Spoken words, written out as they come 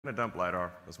I'm gonna dump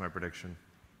LiDAR, that's my prediction.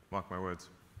 Mark my words.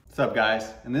 What's up,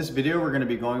 guys? In this video, we're going to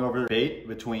be going over the debate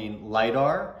between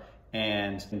LiDAR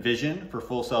and vision for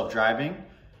full self-driving,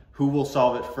 who will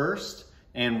solve it first,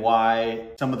 and why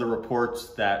some of the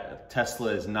reports that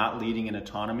Tesla is not leading in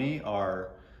autonomy are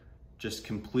just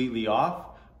completely off.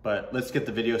 But let's get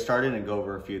the video started and go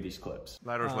over a few of these clips.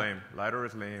 LiDAR's lame. LiDAR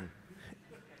is lame.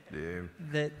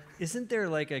 Isn't there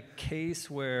like a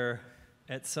case where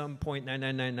at some point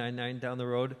 99999 down the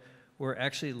road where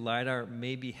actually LiDAR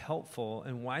may be helpful,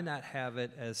 and why not have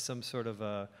it as some sort of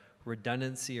a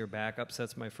redundancy or backup? So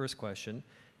that's my first question.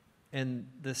 And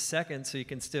the second, so you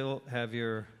can still have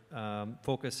your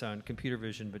focus on computer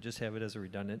vision, but just have it as a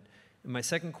redundant. And my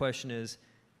second question is,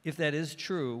 if that is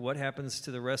true, what happens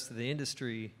to the rest of the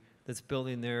industry that's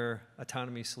building their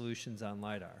autonomy solutions on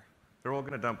LiDAR? They're all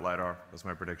gonna dump LiDAR, that's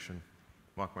my prediction.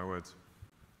 Mark my words.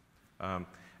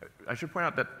 I should point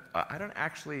out that I don't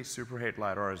actually super hate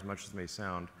LiDAR as much as it may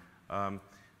sound,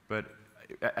 but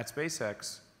at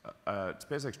SpaceX,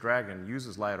 SpaceX Dragon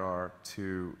uses LiDAR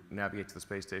to navigate to the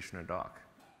space station and dock.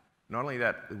 Not only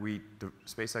that,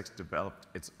 SpaceX developed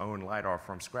its own LiDAR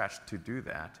from scratch to do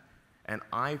that, and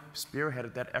I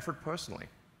spearheaded that effort personally,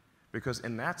 because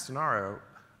in that scenario,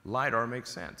 LiDAR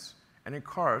makes sense. And in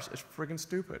cars, it's friggin'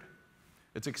 stupid.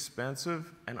 It's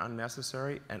expensive and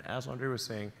unnecessary, and as Andre was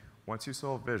saying, once you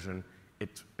solve vision,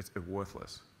 it's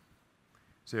worthless.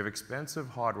 So you have expensive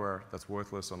hardware that's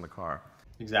worthless on the car.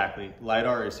 Exactly.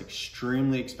 LiDAR is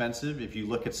extremely expensive. If you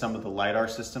look at some of the LiDAR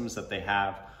systems that they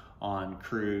have on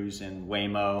Cruise and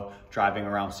Waymo, driving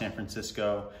around San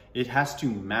Francisco, it has to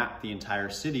map the entire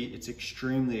city. It's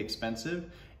extremely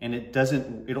expensive, and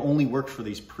it only works for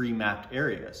these pre-mapped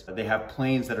areas. They have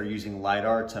planes that are using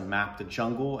LiDAR to map the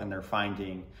jungle, and they're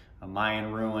finding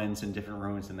Mayan ruins and different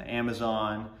ruins in the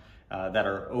Amazon that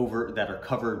are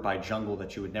covered by jungle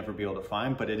that you would never be able to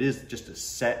find, but it is just a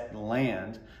set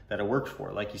land that it works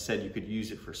for. Like you said, you could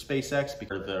use it for SpaceX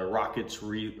because the rockets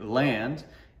land.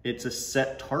 It's a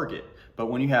set target. But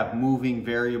when you have moving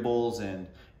variables and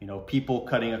people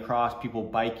cutting across, people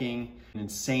biking, an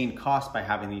insane cost by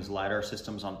having these LiDAR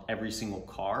systems on every single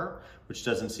car, which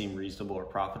doesn't seem reasonable or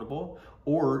profitable,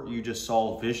 or you just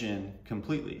solve vision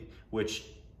completely, which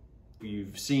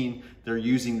you've seen they're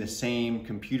using the same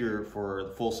computer for the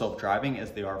full self-driving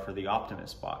as they are for the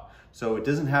Optimus bot. So it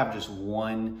doesn't have just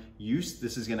one use.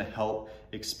 This is gonna help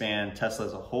expand Tesla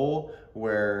as a whole,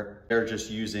 where they're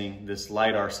just using this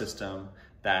LiDAR system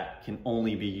that can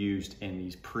only be used in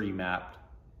these pre-mapped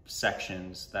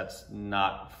sections that's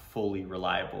not fully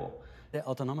reliable. The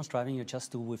autonomous driving you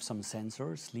just do with some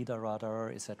sensors, LiDAR,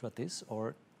 radar, etc. this,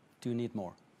 or do you need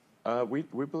more? We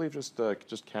believe just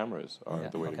cameras are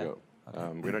the way to go.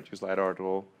 Okay. We don't use LiDAR at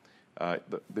all.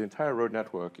 The entire road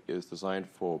network is designed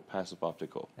for passive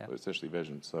optical, essentially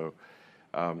vision. So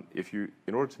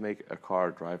in order to make a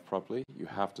car drive properly, you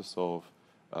have to solve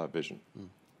vision.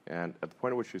 And at the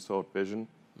point at which you solve vision,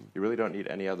 you really don't need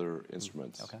any other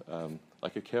instruments. Okay.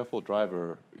 Like a careful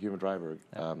human driver,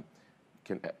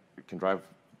 can drive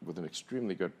with an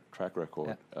extremely good track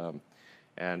record.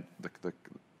 And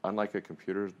unlike a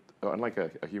computer, unlike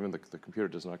a human, the computer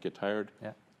does not get tired.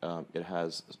 It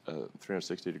has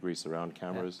 360-degree surround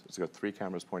cameras. It's got 3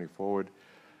 cameras pointing forward.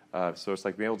 So it's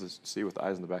like being able to see with the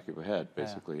eyes in the back of your head,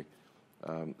 basically.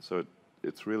 So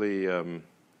it's really,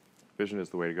 vision is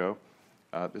the way to go.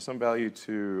 There's some value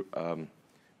to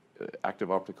active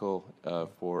optical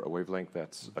for a wavelength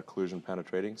that's occlusion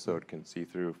penetrating, so it can see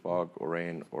through fog or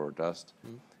rain or dust.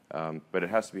 But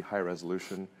it has to be high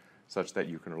resolution, such that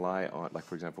you can rely on, like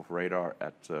for example, for radar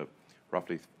at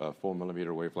roughly 4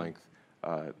 millimeter wavelength.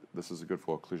 This is good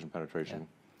for occlusion penetration,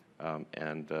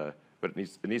 but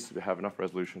it needs to have enough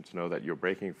resolution to know that you're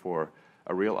braking for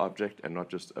a real object and not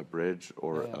just a bridge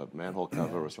or a manhole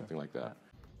cover or something like that.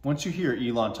 Once you hear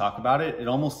Elon talk about it, it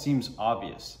almost seems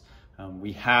obvious.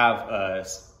 We have a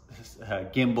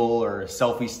gimbal or a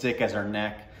selfie stick as our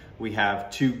neck. We have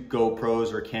 2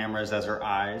 GoPros or cameras as our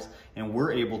eyes, and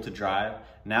we're able to drive.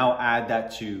 Now add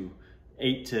that to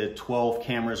 8 to 12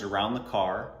 cameras around the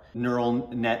car, neural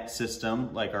net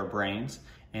system like our brains,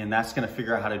 and that's gonna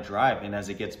figure out how to drive. And as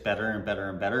it gets better and better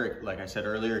and better, like I said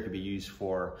earlier, it could be used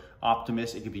for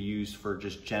Optimus, it could be used for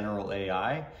just general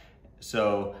AI.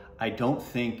 So I don't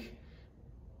think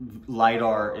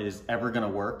LiDAR is ever gonna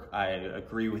work. I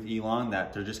agree with Elon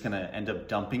that they're just gonna end up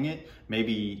dumping it.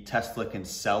 Maybe Tesla can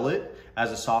sell it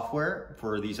as a software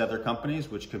for these other companies,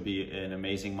 which could be an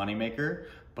amazing moneymaker.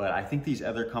 But I think these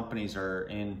other companies are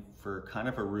in for kind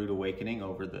of a rude awakening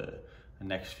over the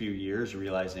next few years,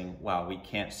 realizing, wow, we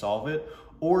can't solve it.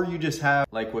 Or you just have,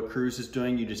 like what Cruise is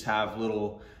doing, you just have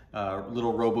little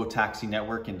little robo-taxi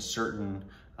network in certain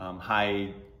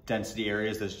high density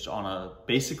areas that's on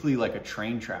basically like a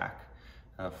train track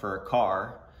for a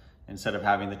car. Instead of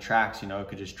having the tracks, it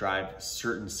could just drive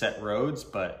certain set roads,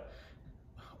 but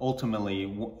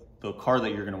ultimately the car that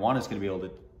you're going to want is going to be able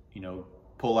to,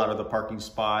 pull out of the parking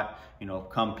spot,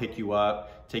 come pick you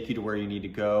up, take you to where you need to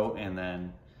go, and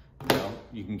then,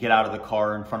 you can get out of the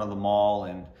car in front of the mall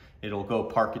and it'll go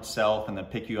park itself and then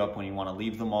pick you up when you want to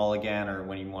leave the mall again or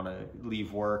when you want to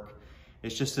leave work.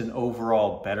 It's just an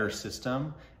overall better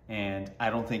system, and I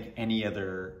don't think any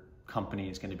other company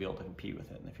is going to be able to compete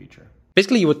with it in the future.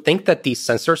 Basically, you would think that these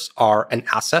sensors are an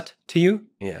asset to you.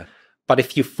 Yeah. But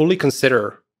if you fully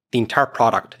consider the entire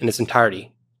product in its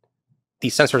entirety,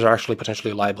 these sensors are actually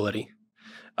potentially a liability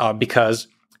because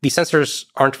these sensors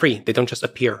aren't free. They don't just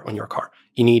appear on your car.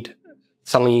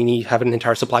 Suddenly you need to have an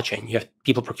entire supply chain. You have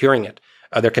people procuring it.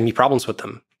 There can be problems with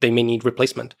them. They may need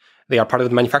replacement. They are part of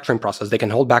the manufacturing process. They can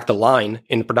hold back the line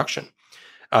in the production.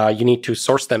 You need to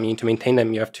source them. You need to maintain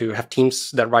them. You have to have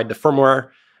teams that write the firmware,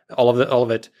 all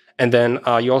of it. And then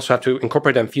you also have to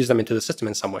incorporate them, fuse them into the system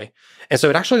in some way. And so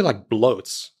it actually like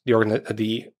bloats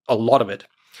a lot of it.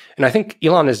 And I think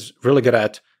Elon is really good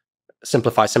at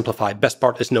simplify. Best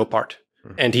part is no part.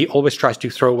 Mm-hmm. And he always tries to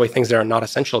throw away things that are not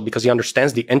essential because he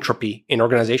understands the entropy in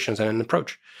organizations and an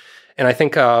approach. And I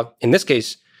think in this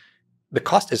case, the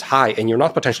cost is high and you're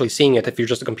not potentially seeing it if you're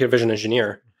just a computer vision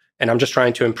engineer. And I'm just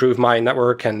trying to improve my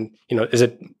network and, is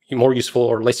it more useful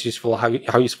or less useful?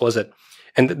 How useful is it?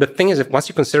 And the thing is, once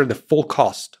you consider the full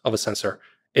cost of a sensor,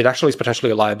 it actually is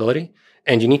potentially a liability.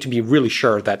 And you need to be really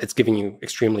sure that it's giving you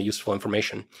extremely useful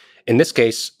information. In this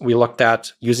case, we looked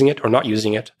at using it or not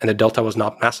using it, and the delta was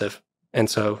not massive. And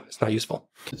so it's not useful.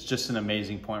 It's just an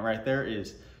amazing point right there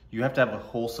is you have to have a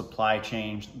whole supply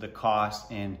chain, the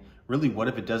cost, and really what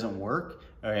if it doesn't work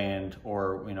or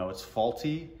it's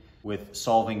faulty with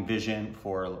solving vision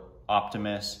for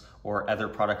Optimus or other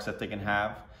products that they can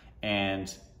have.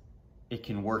 And it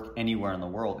can work anywhere in the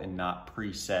world and not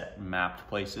preset mapped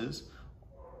places.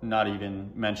 Not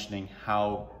even mentioning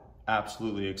how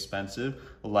absolutely expensive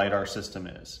the LiDAR system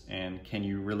is. And can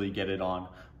you really get it on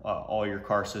all your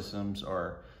car systems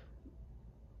or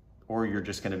you're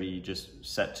just going to be just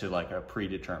set to like a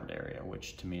predetermined area,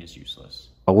 which to me is useless.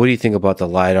 What do you think about the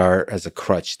LiDAR as a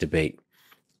crutch debate?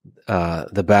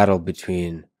 The battle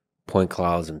between point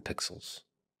clouds and pixels.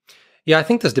 Yeah, I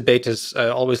think this debate is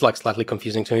always like slightly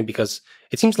confusing to me because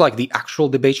it seems like the actual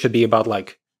debate should be about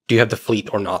like, do you have the fleet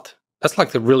or not? That's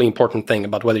like the really important thing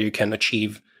about whether you can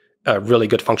achieve a really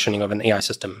good functioning of an AI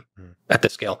system at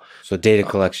this scale. So data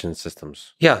collection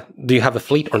systems. Yeah, do you have a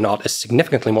fleet or not is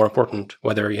significantly more important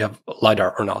whether you have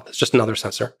LiDAR or not. It's just another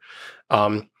sensor.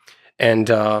 Yeah,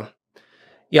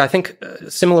 I think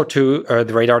similar to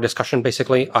the radar discussion,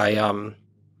 basically, I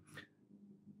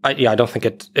don't think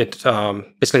it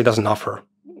basically doesn't offer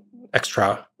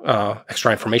extra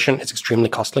information. It's extremely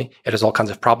costly. It has all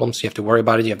kinds of problems. You have to worry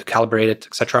about it. You have to calibrate it,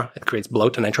 etc. It creates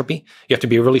bloat and entropy. You have to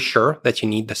be really sure that you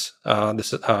need this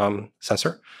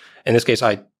sensor. In this case,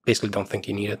 I basically don't think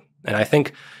you need it. And I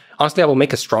think, honestly, I will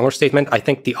make a stronger statement. I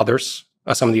think the others,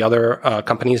 some of the other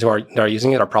companies that are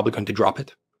using it are probably going to drop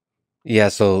it. Yeah,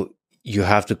 so you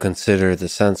have to consider the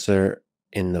sensor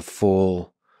in the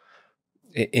full,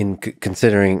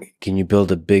 considering, can you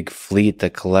build a big fleet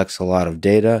that collects a lot of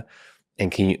data,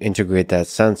 and can you integrate that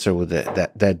sensor with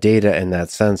that data and that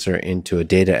sensor into a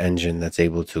data engine that's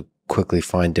able to quickly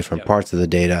find different parts of the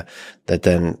data that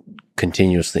then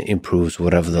continuously improves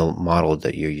whatever the model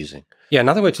that you're using? Yeah,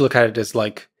 another way to look at it is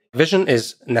like vision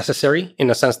is necessary in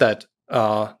the sense that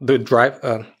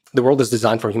the world is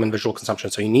designed for human visual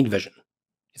consumption, so you need vision.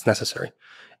 It's necessary.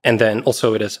 And then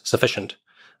also it is sufficient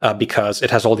because it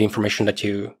has all the information that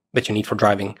you need for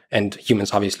driving, and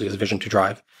humans obviously use vision to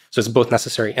drive. So it's both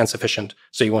necessary and sufficient.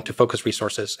 So you want to focus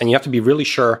resources, and you have to be really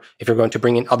sure if you're going to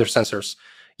bring in other sensors.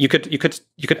 You could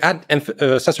add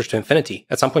sensors to infinity.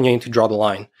 At some point, you need to draw the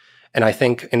line. And I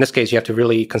think in this case, you have to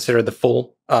really consider the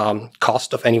full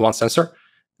cost of any one sensor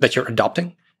that you're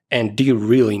adopting, and do you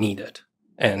really need it?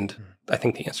 And I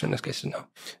think the answer in this case is no.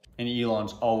 And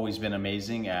Elon's always been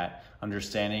amazing at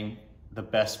understanding the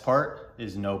best part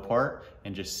is no part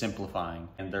and just simplifying.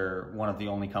 And they're one of the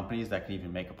only companies that can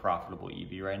even make a profitable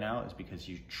EV right now is because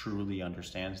he truly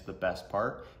understands the best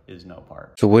part is no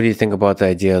part. So what do you think about the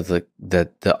idea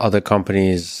that the other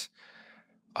companies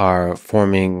are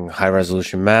forming high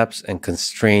resolution maps and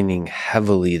constraining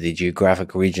heavily the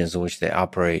geographic regions in which they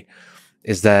operate?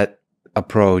 Is that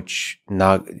approach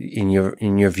not, in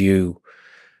your view,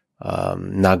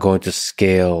 not going to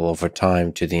scale over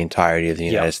time to the entirety of the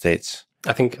United States?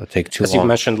 I think, it'll take too as long. you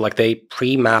mentioned, like they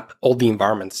pre-map all the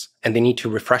environments and they need to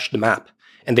refresh the map.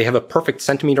 And they have a perfect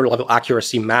centimeter level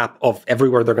accuracy map of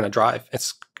everywhere they're going to drive.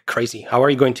 It's crazy. How are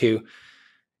you going to,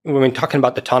 when we're talking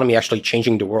about autonomy actually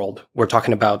changing the world, we're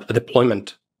talking about a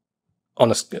deployment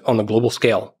on a global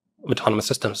scale of autonomous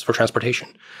systems for transportation.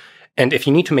 And if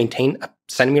you need to maintain a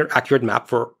centimeter accurate map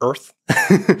for Earth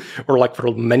or like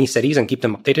for many cities and keep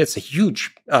them updated, it's a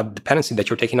huge dependency that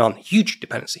you're taking on, huge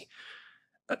dependency.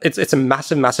 It's a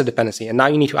massive, massive dependency. And now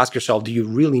you need to ask yourself, do you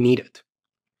really need it?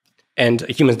 And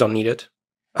humans don't need it,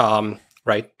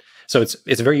 right? So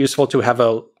it's very useful to have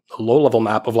a low-level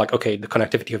map of like, okay, the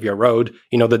connectivity of your road.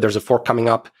 You know that there's a fork coming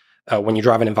up. When you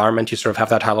drive an environment, you sort of have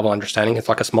that high-level understanding. It's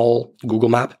like a small Google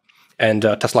map. And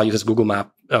Tesla uses Google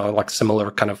Map, like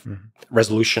similar kind of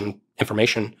resolution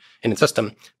information in its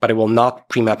system, but it will not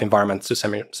pre-map environments to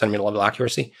centimeter level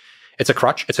accuracy. It's a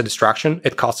crutch. It's a distraction.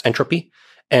 It costs entropy.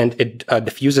 And it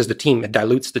diffuses the team, it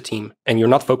dilutes the team, and you're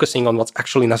not focusing on what's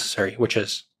actually necessary, which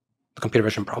is the computer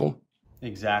vision problem.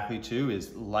 Exactly, too,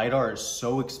 is LiDAR is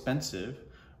so expensive.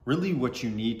 Really what you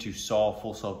need to solve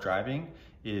full self-driving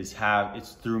is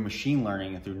it's through machine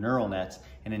learning and through neural nets,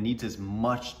 and it needs as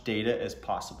much data as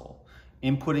possible.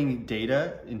 Inputting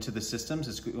data into the systems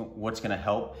is what's gonna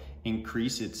help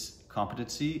increase its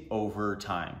competency over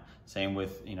time. Same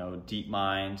with,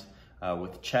 DeepMind,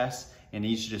 with chess. It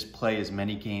needs to just play as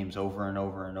many games over and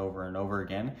over and over and over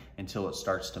again until it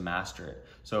starts to master it.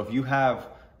 So if you have,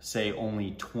 say,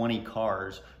 only 20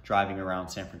 cars driving around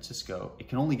San Francisco, it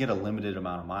can only get a limited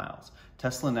amount of miles.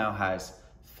 Tesla now has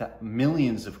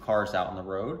millions of cars out on the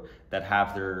road that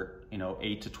have their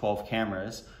 8 to 12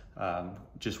 cameras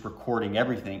just recording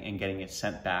everything and getting it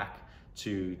sent back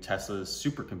to Tesla's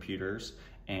supercomputers.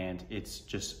 And it's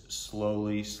just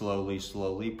slowly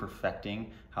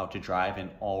perfecting how to drive in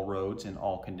all roads, in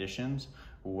all conditions,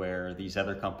 where these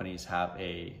other companies have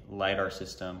a LiDAR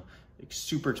system, a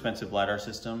super expensive LiDAR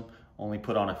system, only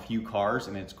put on a few cars,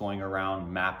 and it's going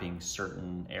around mapping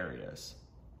certain areas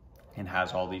and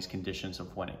has all these conditions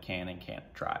of when it can and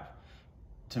can't drive.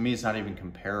 To me, it's not even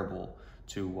comparable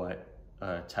to what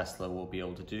Tesla will be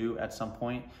able to do at some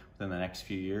point within the next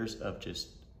few years of just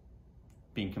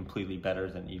being completely better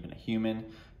than even a human,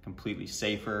 completely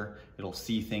safer. It'll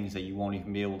see things that you won't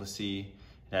even be able to see.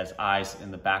 It has eyes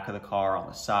in the back of the car, on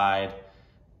the side.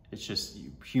 It's just,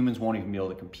 humans won't even be able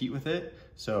to compete with it.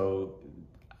 So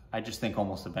I just think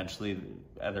almost eventually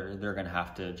they're gonna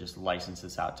have to just license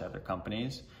this out to other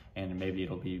companies, and maybe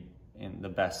it'll be in the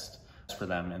best for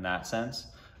them in that sense.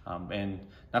 And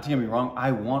not to get me wrong,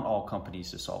 I want all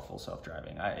companies to solve full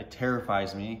self-driving. It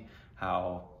terrifies me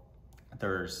how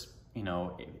there's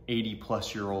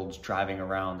 80-plus-year-olds driving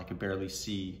around that can barely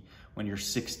see. When you're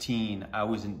 16, I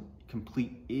was a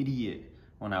complete idiot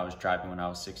when I was driving when I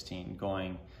was 16,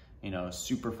 going,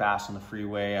 super fast on the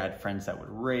freeway. I had friends that would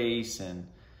race and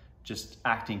just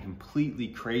acting completely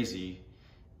crazy.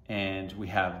 And we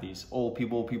have these old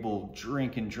people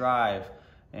drink and drive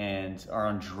and are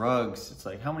on drugs. It's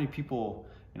like, how many people,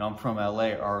 I'm from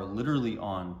LA, are literally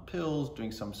on pills,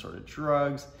 doing some sort of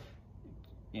drugs,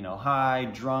 high,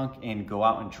 drunk, and go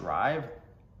out and drive?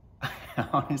 I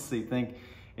honestly think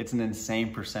it's an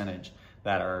insane percentage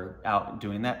that are out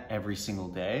doing that every single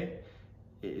day.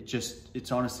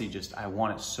 It's honestly just, I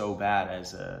want it so bad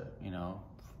as a,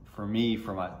 for me,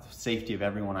 for my safety of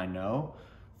everyone I know,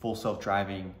 full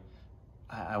self-driving,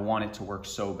 I want it to work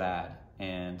so bad.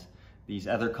 And these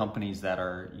other companies that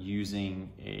are using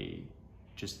a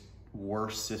just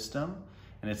worse system,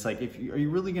 and it's like, are you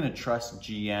really gonna trust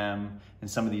GM and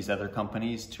some of these other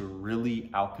companies to really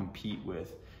outcompete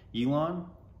with Elon?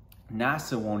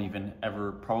 NASA won't even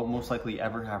ever, probably most likely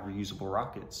ever have reusable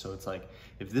rockets. So it's like,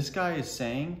 if this guy is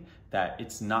saying that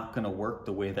it's not gonna work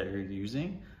the way that you're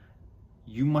using,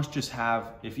 you must just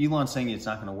have, if Elon's saying it's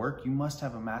not gonna work, you must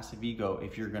have a massive ego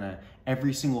if you're gonna,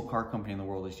 every single car company in the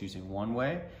world is using one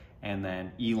way, and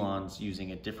then Elon's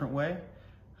using a different way.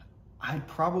 I'd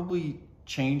probably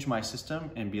change my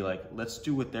system and be like, let's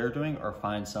do what they're doing or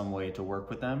find some way to work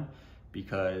with them,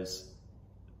 because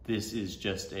this is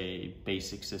just a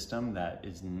basic system that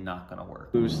is not gonna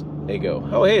work. There you go.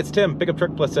 Oh, hey, it's Tim, Pickup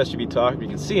Truck Plus SUV Talk. You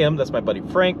can see him, that's my buddy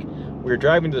Frank. We're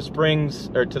driving to the Springs,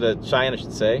 or to the Cheyenne, I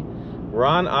should say. We're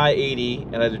on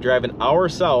I-80, and I had to drive an hour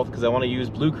south because I want to use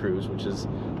Blue Cruise, which is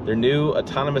their new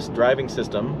autonomous driving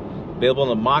system, available in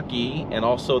the Mach-E and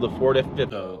also the Ford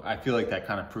F-50. So I feel like that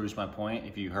kind of proves my point.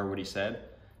 If you heard what he said,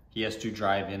 he has to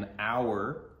drive an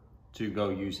hour to go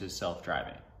use his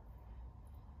self-driving.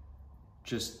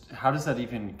 Just, how does that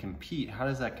even compete? How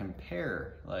does that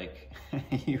compare? Like,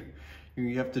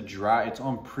 you have to drive, it's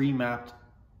on pre-mapped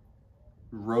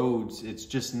roads, it's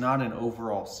just not an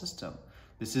overall system.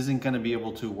 This isn't going to be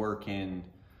able to work in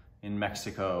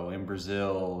Mexico, in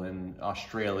Brazil, in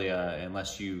Australia,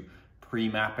 unless you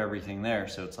pre-map everything there.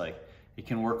 So it's like, it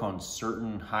can work on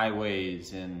certain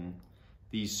highways in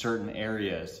these certain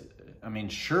areas. I mean,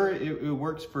 sure, it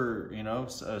works for, you know,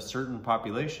 a certain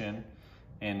population,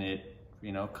 and it,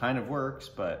 you know, kind of works,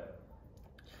 but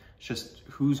it's just,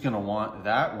 who's gonna want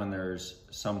that when there's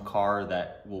some car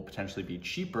that will potentially be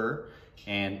cheaper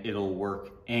and it'll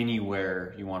work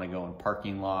anywhere you wanna go, in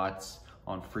parking lots,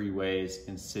 on freeways,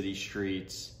 in city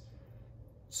streets,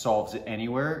 solves it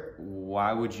anywhere.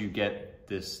 Why would you get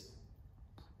this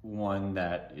one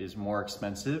that is more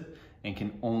expensive and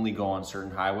can only go on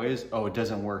certain highways? Oh, it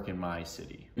doesn't work in my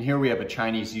city. And here we have a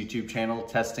Chinese YouTube channel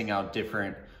testing out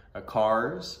different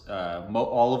cars.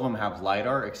 All of them have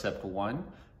LiDAR except one,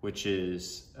 which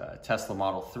is Tesla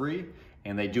Model 3.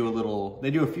 And they do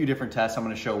a few different tests. I'm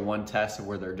gonna show one test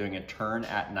where they're doing a turn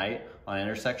at night on an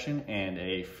intersection and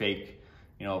a fake,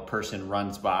 you know, person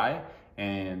runs by,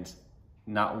 and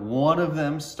not one of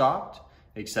them stopped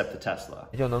except the Tesla.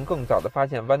 就能更早的发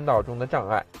现弯道中的障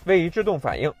碍，位移制动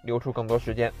反应，留出更多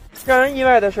时间。让人意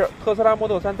外的是，特斯拉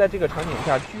Model 3在这个场景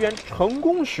下居然成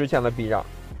功实现了避让，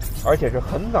而且是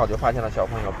很早就发现了小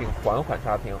朋友并缓缓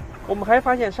刹停。我们还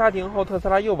发现刹停后特斯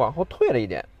拉又往后退了一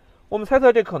点，我们猜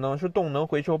测这可能是动能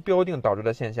回收标定导致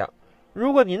的现象。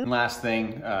如果您 Last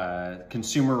thing,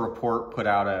 Consumer Report put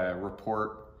out a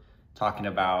report talking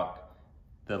about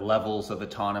the levels of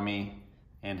autonomy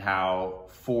and how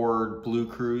Ford Blue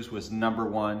Cruise was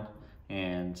 #1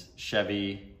 and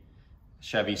Chevy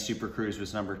Super Cruise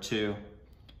was #2.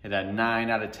 It had 9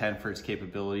 out of 10 for its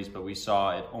capabilities, but we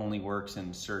saw it only works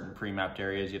in certain pre-mapped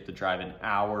areas. You have to drive an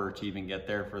hour to even get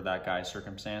there for that guy's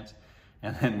circumstance.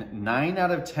 And then 9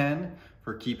 out of 10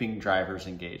 for keeping drivers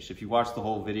engaged. If you watch the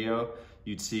whole video,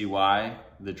 you'd see why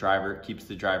the driver keeps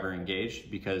the driver engaged,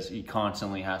 because he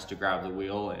constantly has to grab the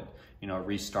wheel and, you know,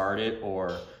 restart it,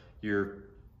 or you're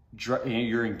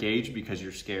engaged because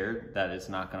you're scared that it's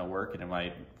not going to work and it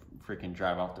might freaking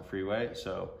drive off the freeway.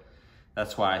 So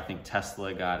that's why I think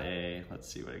Tesla got a, let's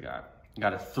see what it got. It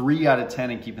got a 3 out of 10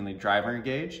 in keeping the driver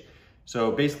engaged.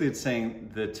 So basically it's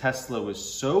saying the Tesla was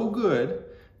so good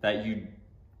that you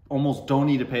almost don't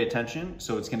need to pay attention.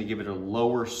 So it's going to give it a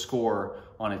lower score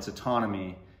on its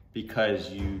autonomy because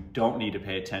you don't need to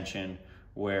pay attention,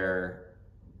 where,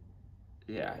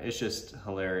 yeah, it's just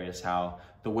hilarious how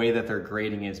the way that they're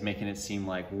grading is making it seem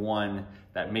like one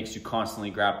that makes you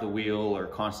constantly grab the wheel or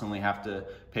constantly have to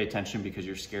pay attention because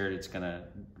you're scared it's gonna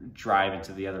drive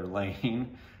into the other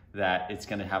lane, that it's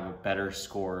gonna have a better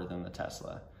score than the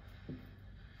Tesla.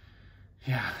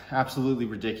 Yeah, absolutely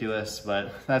ridiculous,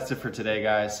 but that's it for today,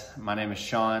 guys. My name is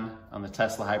Sean. I'm the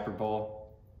Tesla Hyperbole.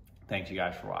 Thank you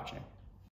guys for watching.